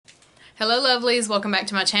Hello lovelies, welcome back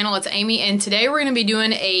to my channel. It's Amy and today we're going to be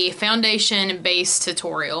doing a foundation base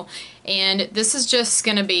tutorial, and this is just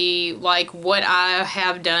going to be like what I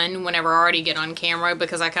have done whenever I already get on camera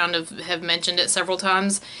because I kind of have mentioned it several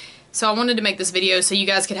times. So I wanted to make this video so you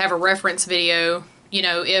guys could have a reference video, you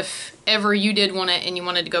know, if ever you did want it and you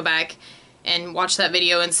wanted to go back and watch that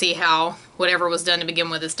video and see how whatever was done to begin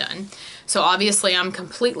with is done. So obviously I'm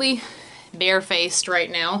completely barefaced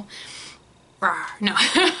right now. No,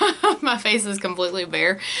 my face is completely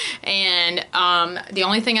bare, and the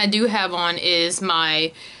only thing I do have on is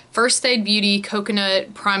my First Aid Beauty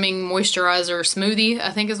Coconut Priming Moisturizer Smoothie,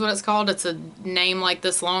 I think is what it's called. It's a name like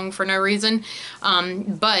this long for no reason,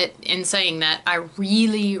 but in saying that, I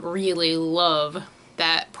really love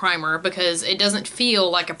that primer because it doesn't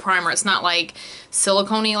feel like a primer. It's not like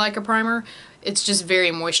silicone-y like a primer. It's just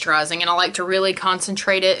very moisturizing, and I like to really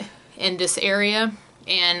concentrate it in this area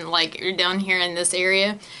and like down here in this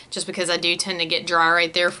area, just because I do tend to get dry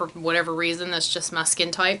right there for whatever reason. That's just my skin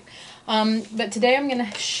type. But today I'm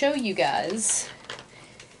gonna show you guys,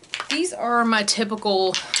 these are my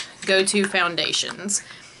typical go-to foundations.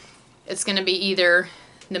 It's gonna be either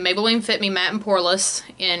the Maybelline Fit Me Matte and Poreless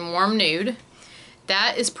in Warm Nude.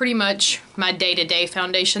 That is pretty much my day-to-day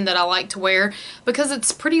foundation that I like to wear because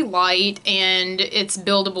it's pretty light and it's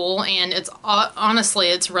buildable, and it's honestly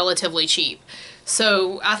it's relatively cheap.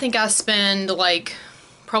 So I think I spend like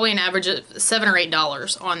probably an average of $7 or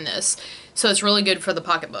 $8 on this. So it's really good for the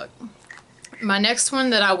pocketbook. My next one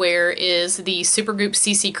that I wear is the Supergoop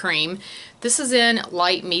CC Cream. This is in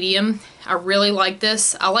light medium. I really like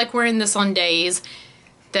this. I like wearing this on days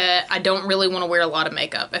that I don't really want to wear a lot of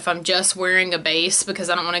makeup. If I'm just wearing a base because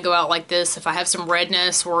I don't want to go out like this, if I have some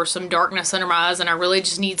redness or some darkness under my eyes and I really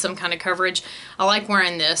just need some kind of coverage, I like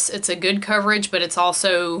wearing this. It's a good coverage, but it's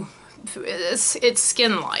also it's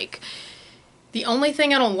skin-like. The only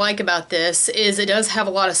thing I don't like about this is it does have a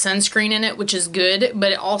lot of sunscreen in it, which is good,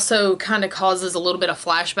 but it also kind of causes a little bit of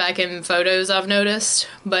flashback in photos, I've noticed,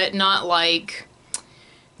 but not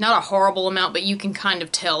a horrible amount, but you can kind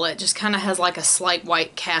of tell it just kind of has like a slight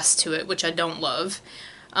white cast to it, which I don't love.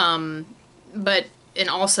 And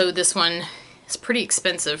also this one is pretty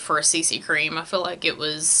expensive for a CC cream. I feel like it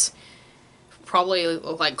was probably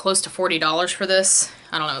like close to $40 for this.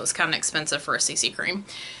 I don't know, it was kind of expensive for a CC cream.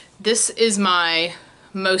 This is my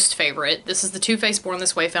most favorite. This is the Too Faced Born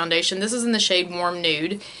This Way foundation. This is in the shade Warm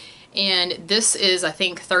Nude, and this is, I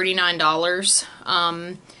think,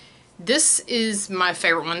 $39. This is my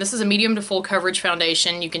favorite one. This is a medium to full coverage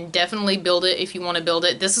foundation. You can definitely build it if you want to build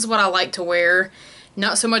it. This is what I like to wear,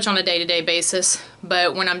 not so much on a day-to-day basis,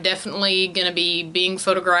 but when I'm definitely going to be being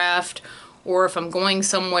photographed, or if I'm going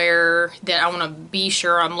somewhere that I want to be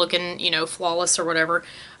sure I'm looking, you know, flawless or whatever,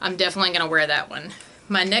 I'm definitely going to wear that one.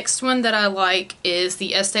 My next one that I like is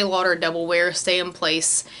the Estee Lauder Double Wear Stay in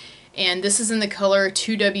Place, and this is in the color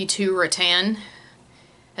 2W2 Rattan.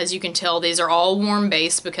 As you can tell, these are all warm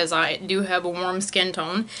base because I do have a warm skin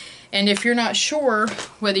tone. And if you're not sure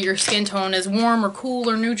whether your skin tone is warm or cool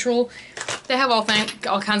or neutral, they have all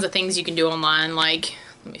kinds of things you can do online, like,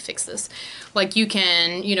 let me fix this. Like you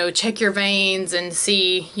can, you know, check your veins and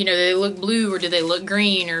see, you know, do they look blue or do they look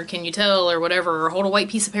green, or can you tell, or whatever, or hold a white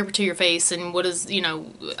piece of paper to your face and what is, you know,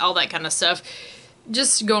 all that kind of stuff.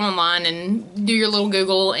 Just go online and do your little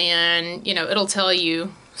Google, and, you know, it'll tell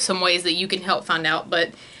you some ways that you can help find out.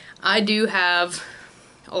 But I do have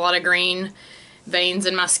a lot of green veins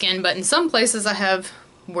in my skin, but in some places I have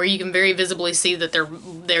where you can very visibly see that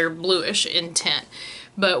they're bluish in tint.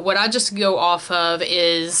 But what I just go off of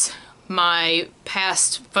is my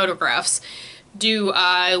past photographs. Do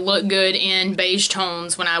I look good in beige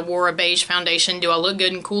tones when I wore a beige foundation? Do I look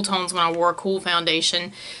good in cool tones when I wore a cool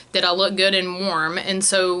foundation? Did I look good in warm? And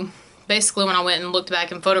so basically when I went and looked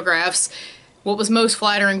back in photographs, what was most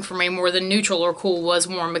flattering for me more than neutral or cool was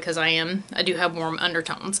warm, because I do have warm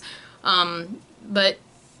undertones. But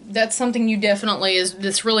that's something you definitely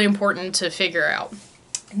that's really important to figure out.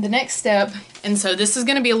 The next step, and so this is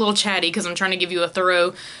going to be a little chatty because I'm trying to give you a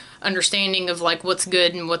thorough understanding of like what's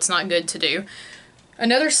good and what's not good to do.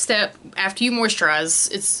 Another step after you moisturize,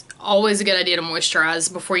 it's always a good idea to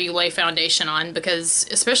moisturize before you lay foundation on, because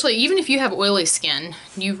especially even if you have oily skin,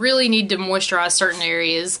 you really need to moisturize certain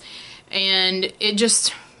areas, and it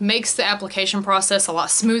just makes the application process a lot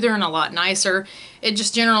smoother and a lot nicer. It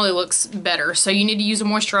just generally looks better. So you need to use a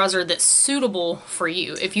moisturizer that's suitable for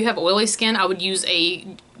you. If you have oily skin, I would use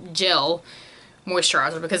a gel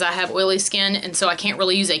moisturizer because I have oily skin, and so I can't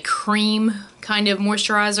really use a cream kind of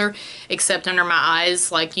moisturizer except under my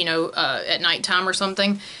eyes, like, you know, at nighttime or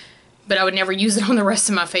something. but I would never use it on the rest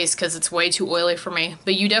of my face because it's way too oily for me.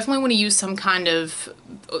 But you definitely want to use some type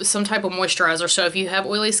of moisturizer. So if you have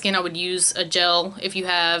oily skin, I would use a gel. If you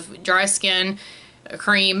have dry skin, a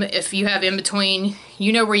cream. If you have in between,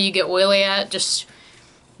 you know where you get oily at, just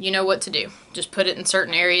you know what to do. Just put it in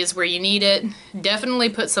certain areas where you need it. Definitely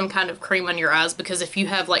put some kind of cream on your eyes, because if you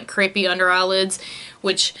have like crepey under eyelids,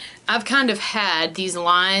 which I've kind of had these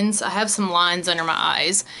lines, I have some lines under my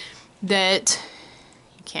eyes that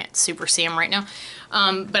you can't super see them right now.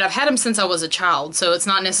 But I've had them since I was a child, so it's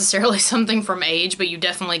not necessarily something from age, but you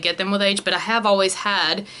definitely get them with age. But I have always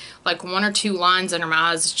had like 1 or 2 lines under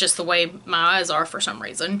my eyes. It's just the way my eyes are for some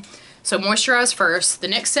reason. So moisturize first. The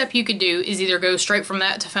next step you could do is either go straight from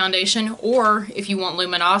that to foundation, or if you want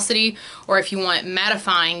luminosity, or if you want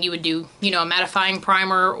mattifying, you would do, you know, a mattifying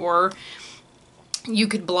primer, or you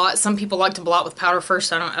could blot. Some people like to blot with powder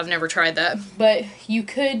first. I've never tried that. But you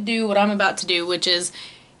could do what I'm about to do, which is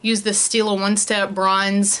use the Stila One Step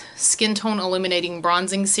Bronze Skin Tone Illuminating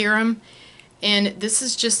Bronzing Serum. And this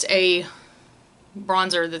is just a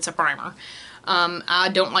bronzer that's a primer. I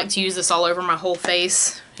don't like to use this all over my whole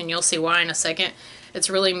face, and you'll see why in a second. It's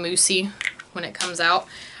really moussey when it comes out.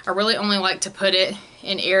 I really only like to put it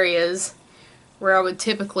in areas where I would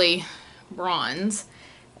typically bronze,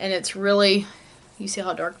 and it's really, you see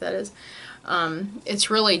how dark that is? It's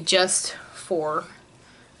really just for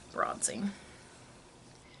bronzing.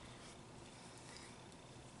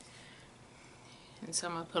 And so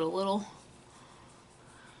I'm going to put a little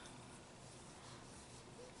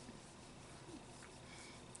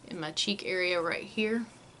in my cheek area right here.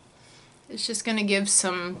 It's just going to give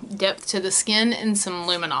some depth to the skin and some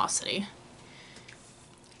luminosity.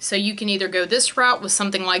 So you can either go this route with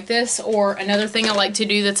something like this, or another thing I like to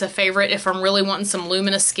do that's a favorite if I'm really wanting some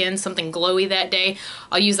luminous skin, something glowy that day,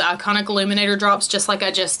 I'll use the Iconic Illuminator drops just like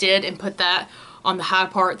I just did and put that on the high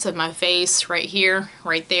parts of my face right here,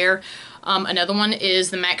 right there. Another one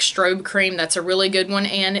is the MAC Strobe Cream. That's a really good one.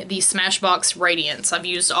 And the Smashbox Radiance. I've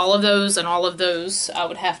used all of those, and all of those I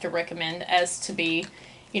would have to recommend as to be,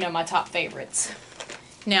 you know, my top favorites.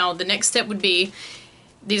 Now, the next step would be,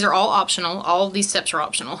 these are all optional. All of these steps are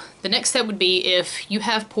optional. The next step would be, if you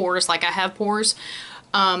have pores, like I have pores,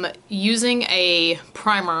 using a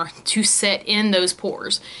primer to set in those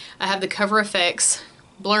pores. I have the Cover FX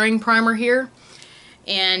Blurring Primer here.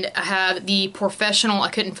 And I have the Professional, I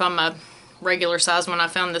couldn't find my regular size when I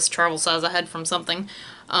found this travel size I had from something,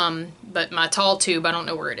 but my tall tube, I don't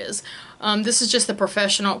know where it is. This is just the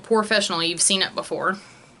Professional, you've seen it before,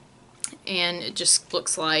 and it just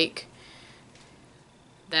looks like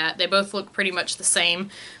that. They both look pretty much the same.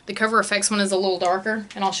 The Cover FX one is a little darker,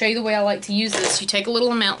 and I'll show you the way I like to use this. You take a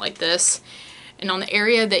little amount like this, and on the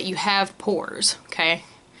area that you have pores, okay,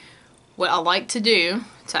 what I like to do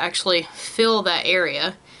to actually fill that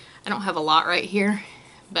area, I don't have a lot right here,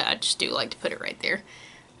 but I just do like to put it right there.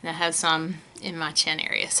 And I have some in my chin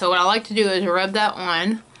area. So what I like to do is rub that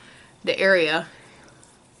on the area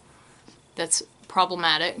that's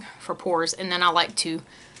problematic for pores, and then I like to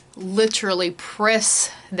literally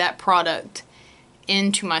press that product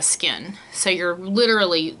into my skin. So you're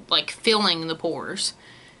literally like filling the pores,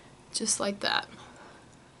 just like that.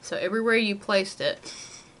 So everywhere you placed it,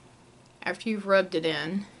 after you've rubbed it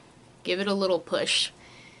in, give it a little push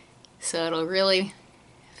so it'll really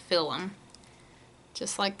fill them,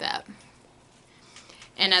 just like that.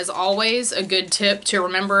 And as always, a good tip to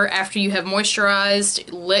remember, after you have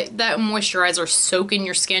moisturized, let that moisturizer soak in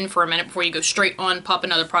your skin for a minute before you go straight on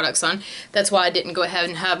popping other products on. That's why I didn't go ahead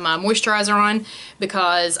and have my moisturizer on,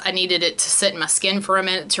 because I needed it to sit in my skin for a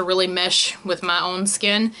minute to really mesh with my own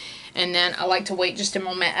skin. And then I like to wait just a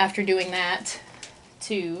moment after doing that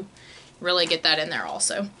to really get that in there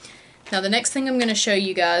also. Now the next thing I'm going to show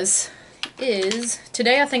you guys is,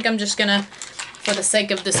 today I think I'm just going to, for the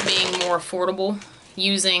sake of this being more affordable,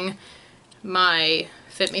 using my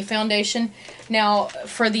Fit Me foundation. Now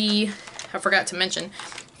for the, I forgot to mention,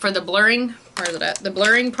 for the blurring, where is it at? The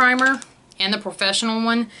blurring primer and the Professional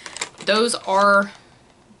one, those are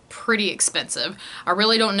pretty expensive. I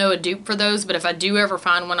really don't know a dupe for those, but if I do ever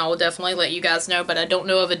find one, I will definitely let you guys know, but I don't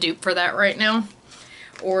know of a dupe for that right now.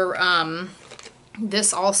 Or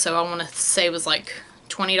this also, I want to say, was like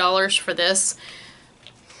 $20 for this.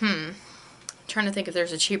 I'm trying to think if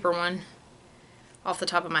there's a cheaper one off the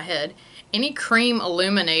top of my head. Any cream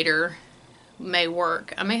illuminator may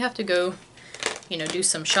work. I may have to go, you know, do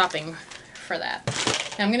some shopping for that.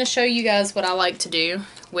 Now I'm going to show you guys what I like to do,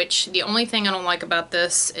 which the only thing I don't like about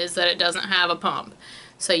this is that it doesn't have a pump.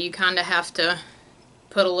 So you kind of have to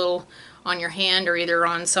put a little on your hand, or either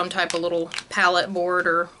on some type of little palette board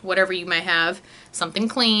or whatever you may have, something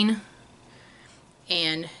clean,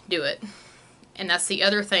 and do it. And that's the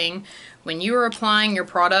other thing. When you are applying your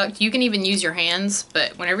product, you can even use your hands,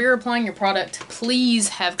 but whenever you're applying your product, please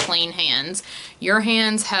have clean hands. Your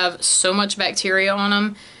hands have so much bacteria on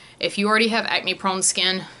them. If you already have acne-prone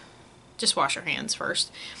skin, just wash your hands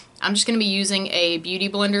first. I'm just going to be using a beauty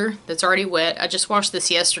blender that's already wet. I just washed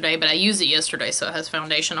this yesterday, but I used it yesterday, so it has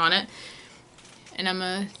foundation on it. And I'm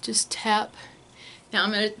going to just tap. Now,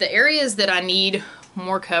 the areas that I need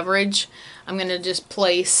more coverage, I'm going to just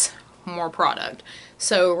place more product.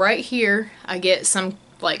 So right here, I get some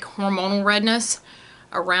like hormonal redness.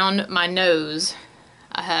 Around my nose,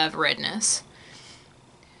 I have redness.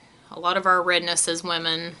 A lot of our redness as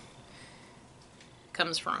women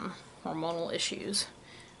comes from hormonal issues,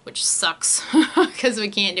 which sucks because we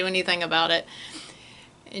can't do anything about it.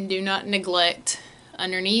 And do not neglect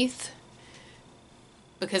underneath,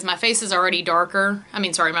 because my face is already darker.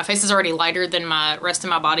 My face is already lighter than my rest of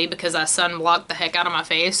my body because I sunblocked the heck out of my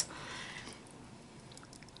face.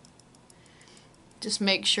 Just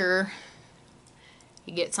make sure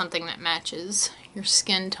you get something that matches your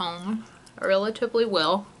skin tone relatively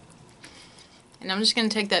well. And I'm just going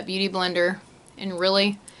to take that beauty blender and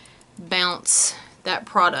really bounce that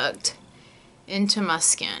product into my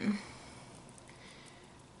skin.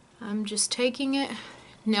 I'm just taking it.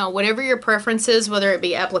 Now, whatever your preference is, whether it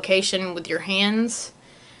be application with your hands,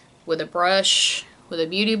 with a brush, with a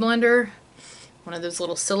beauty blender, one of those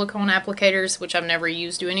little silicone applicators, which I've never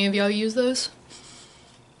used. Do any of y'all use those?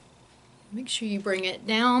 Make sure you bring it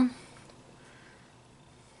down.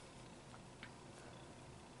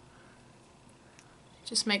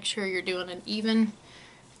 Just make sure you're doing an even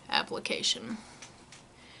application.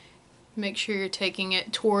 Make sure you're taking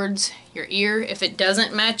it towards your ear. If it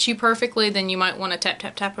doesn't match you perfectly, then you might want to tap,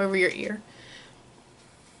 tap, tap over your ear.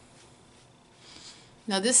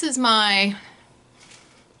 Now this is my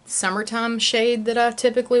summertime shade that I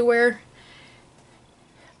typically wear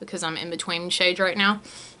because I'm in between shades right now.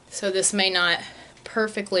 So this may not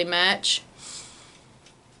perfectly match.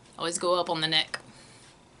 Always go up on the neck.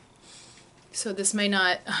 So this may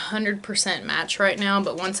not 100% match right now,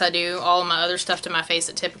 but once I do all of my other stuff to my face,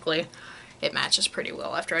 it matches pretty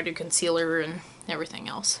well after I do concealer and everything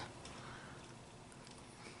else.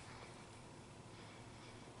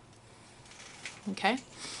 Okay.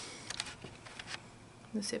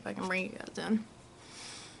 Let's see if I can bring you guys in.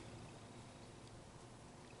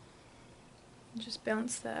 Just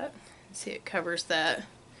bounce that. See, it covers that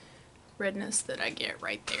redness that I get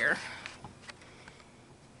right there.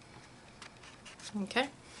 Okay.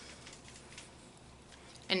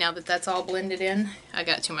 And now that that's all blended in, I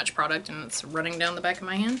got too much product and it's running down the back of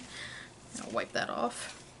my hand. I'll wipe that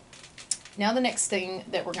off. Now the next thing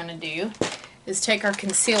that we're going to do is take our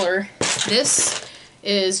concealer. This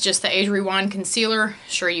is just the Age Rewind concealer.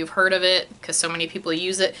 Sure, you've heard of it because so many people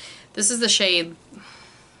use it. This is the shade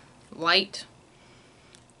Light.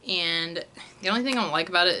 And the only thing I don't like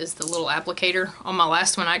about it is the little applicator. On my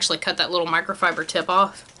last one, I actually cut that little microfiber tip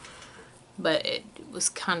off, but it was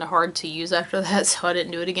kind of hard to use after that, so I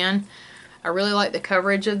didn't do it again. I really like the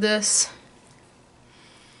coverage of this,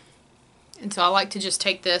 and so I like to just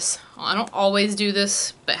take this. I don't always do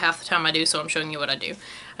this, but half the time I do, so I'm showing you what I do.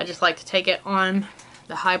 I just like to take it on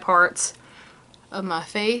the high parts of my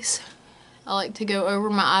face. I like to go over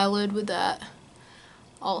my eyelid with that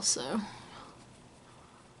also.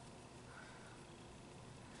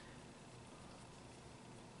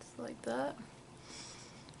 Like that,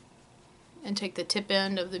 and take the tip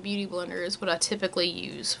end of the beauty blender is what I typically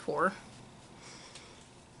use for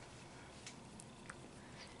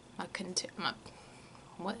my concealer.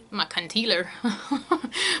 My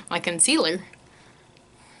concealer.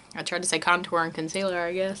 I tried to say contour and concealer,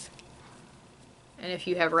 I guess. And if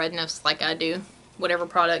you have redness like I do, whatever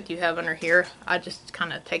product you have under here, I just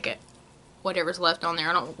kind of take it, whatever's left on there.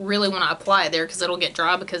 I don't really want to apply it there because it'll get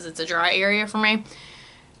dry because it's a dry area for me.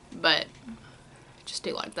 But just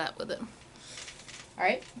do like that with it.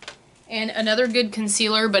 Alright. And another good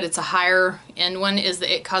concealer, but it's a higher end one, is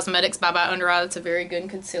the It Cosmetics Bye Bye Under Eye. That's a very good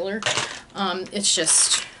concealer. It's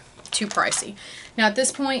just too pricey. Now at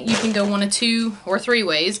this point you can go one of two or three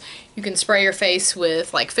ways. You can spray your face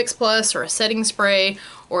with like Fix Plus or a setting spray,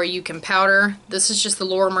 or you can powder. This is just the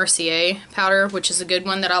Laura Mercier powder, which is a good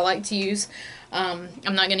one that I like to use. I'm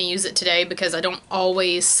not going to use it today because I don't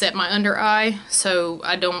always set my under eye, so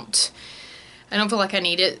I don't feel like I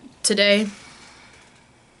need it today.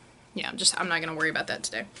 Yeah, I'm not going to worry about that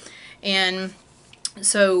today. And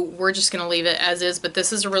so we're just going to leave it as is, but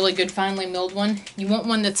this is a really good finely milled one. You want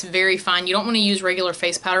one that's very fine. You don't want to use regular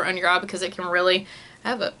face powder under your eye because it can really... I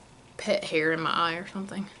have a pet hair in my eye or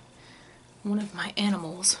something. one of my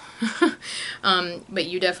animals. But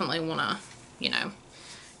you definitely want to, you know,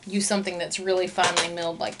 use something that's really finely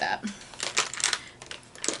milled like that.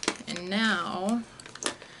 And now,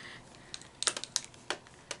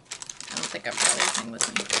 I don't think I've got anything with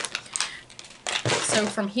me. So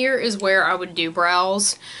from here is where I would do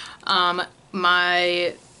brows.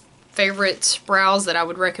 My favorite brows that I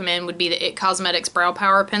would recommend would be the IT Cosmetics Brow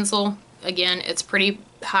Power Pencil. Again, it's pretty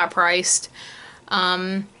high priced.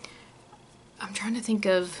 I'm trying to think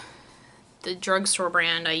of the drugstore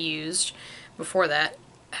brand I used before that.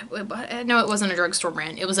 No, it wasn't a drugstore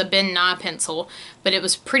brand. It was a Ben Nye pencil, but it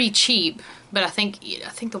was pretty cheap. But I think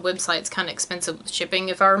the website's kind of expensive with shipping,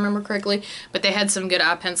 if I remember correctly. But they had some good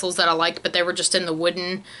eye pencils that I liked, but they were just in the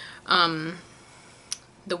wooden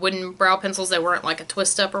brow pencils. They weren't like a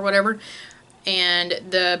twist up or whatever. And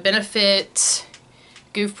the Benefit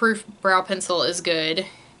Goof Proof brow pencil is good.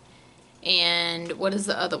 And what is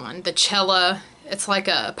the other one? The Cella, it's like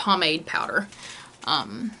a pomade powder,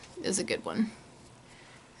 is a good one.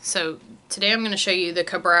 So today I'm going to show you the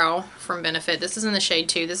Ka-Brow from Benefit. This is in the shade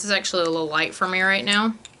 2. This is actually a little light for me right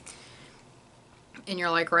now. And you're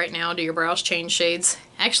like, right now, do your brows change shades?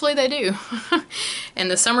 Actually, they do. In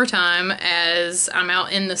the summertime, as I'm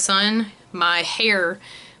out in the sun, my hair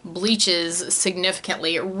bleaches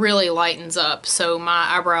significantly. It really lightens up. So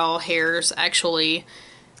my eyebrow hairs actually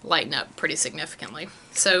lighten up pretty significantly.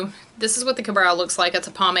 So this is what the Ka-Brow looks like. It's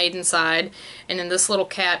a pomade inside, and in this little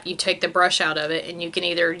cap you take the brush out of it, and you can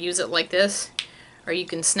either use it like this or you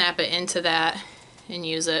can snap it into that and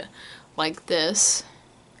use it like this.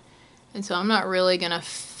 And so I'm not really gonna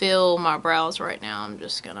fill my brows right now. I'm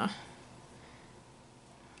just gonna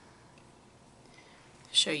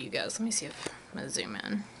show you guys. Let me see if I'm gonna zoom in.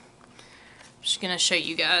 I'm just gonna show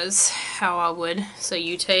you guys how I would. So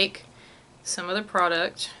you take some of the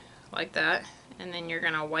product like that, and then you're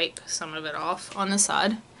gonna wipe some of it off on the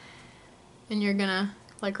side, and you're gonna,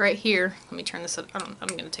 like right here, let me turn this up. I'm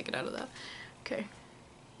gonna take it out of that. Okay,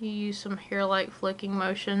 you use some hair-like flicking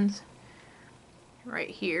motions right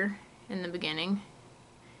here in the beginning,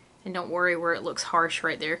 and don't worry where it looks harsh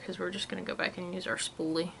right there, because we're just gonna go back and use our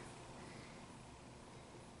spoolie.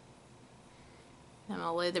 And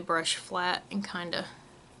I'll lay the brush flat and kind of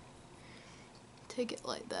take it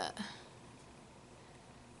like that.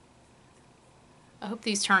 I hope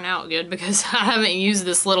these turn out good, because I haven't used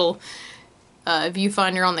this little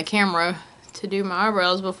viewfinder on the camera to do my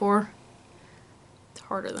eyebrows before. It's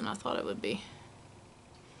harder than I thought it would be.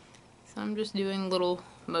 So I'm just doing little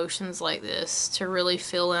motions like this to really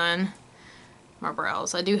fill in my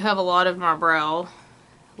brows. I do have a lot of my brow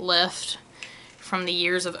left from the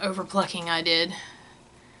years of overplucking I did.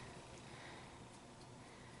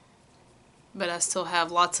 But I still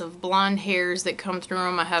have lots of blonde hairs that come through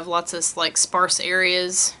them. I have lots of like sparse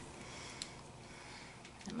areas.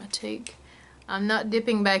 I'm not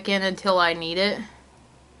dipping back in until I need it,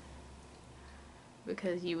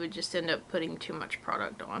 because you would just end up putting too much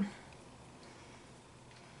product on.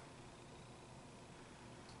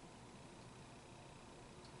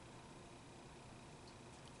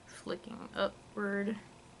 Flicking upward.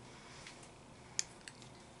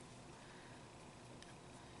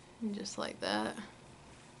 Just like that.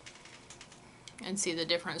 And see the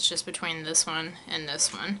difference just between this one and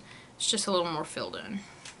this one. It's just a little more filled in.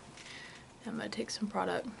 I'm going to take some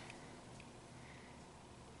product.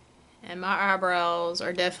 And my eyebrows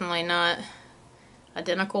are definitely not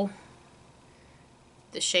identical.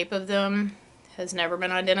 The shape of them has never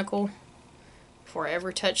been identical before I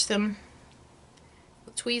ever touched them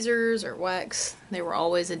with tweezers or wax. They were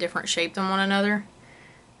always a different shape than one another.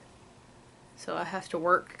 So I have to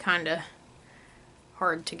work kind of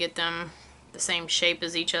hard to get them the same shape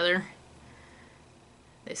as each other.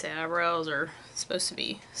 They say eyebrows are supposed to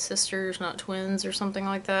be sisters, not twins or something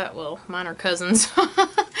like that. Well, mine are cousins.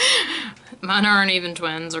 Mine aren't even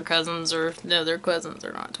twins or cousins, or no, they're cousins,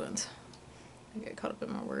 they're not twins. I get caught up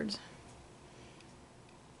in my words.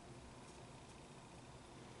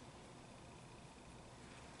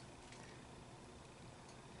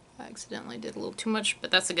 I accidentally did a little too much,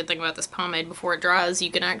 but that's the good thing about this pomade. Before it dries,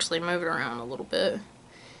 you can actually move it around a little bit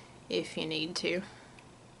if you need to.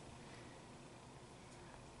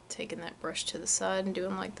 Taking that brush to the side and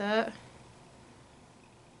doing like that.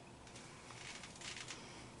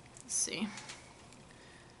 Let's see.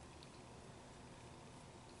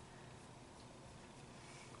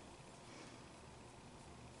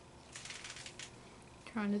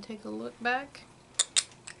 Trying to take a look back.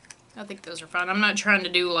 I think those are fine. I'm not trying to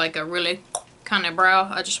do like a really kind of brow.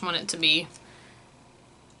 I just want it to be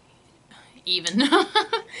even.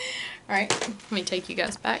 Alright, let me take you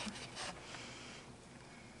guys back.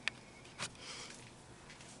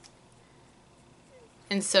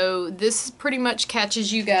 And so this pretty much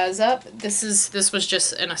catches you guys up. This was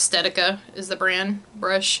just an Aesthetica is the brand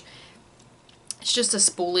brush. It's just a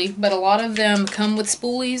spoolie, but a lot of them come with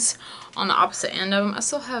spoolies on the opposite end of them. I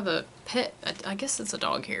still have a pet, I guess it's a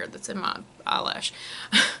dog hair that's in my eyelash.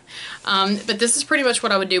 But this is pretty much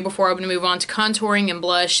what I would do before I would move on to contouring and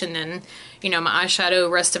blush, and then, you know, my eyeshadow,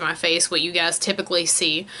 rest of my face, what you guys typically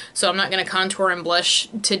see. So I'm not going to contour and blush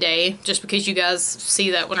today, just because you guys see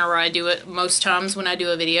that whenever I do it, most times when I do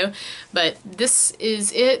a video. But this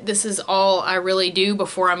is it. This is all I really do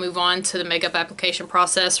before I move on to the makeup application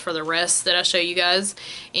process for the rest that I show you guys.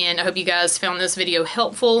 And I hope you guys found this video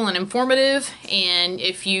helpful and informative. And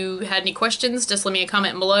if you had any questions, just leave me a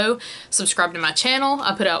comment below. Subscribe to my channel.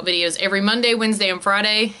 I put out videos every Monday, Wednesday, and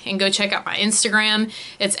Friday. And go check out my Instagram.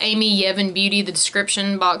 It's Amy Yvan Beauty. The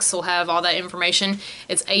description box will have all that information.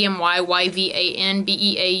 It's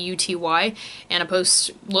AMYYVANBEAUTY, and I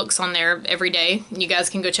post looks on there every day. You guys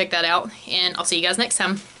can go check that out, and I'll see you guys next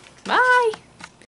time. Bye!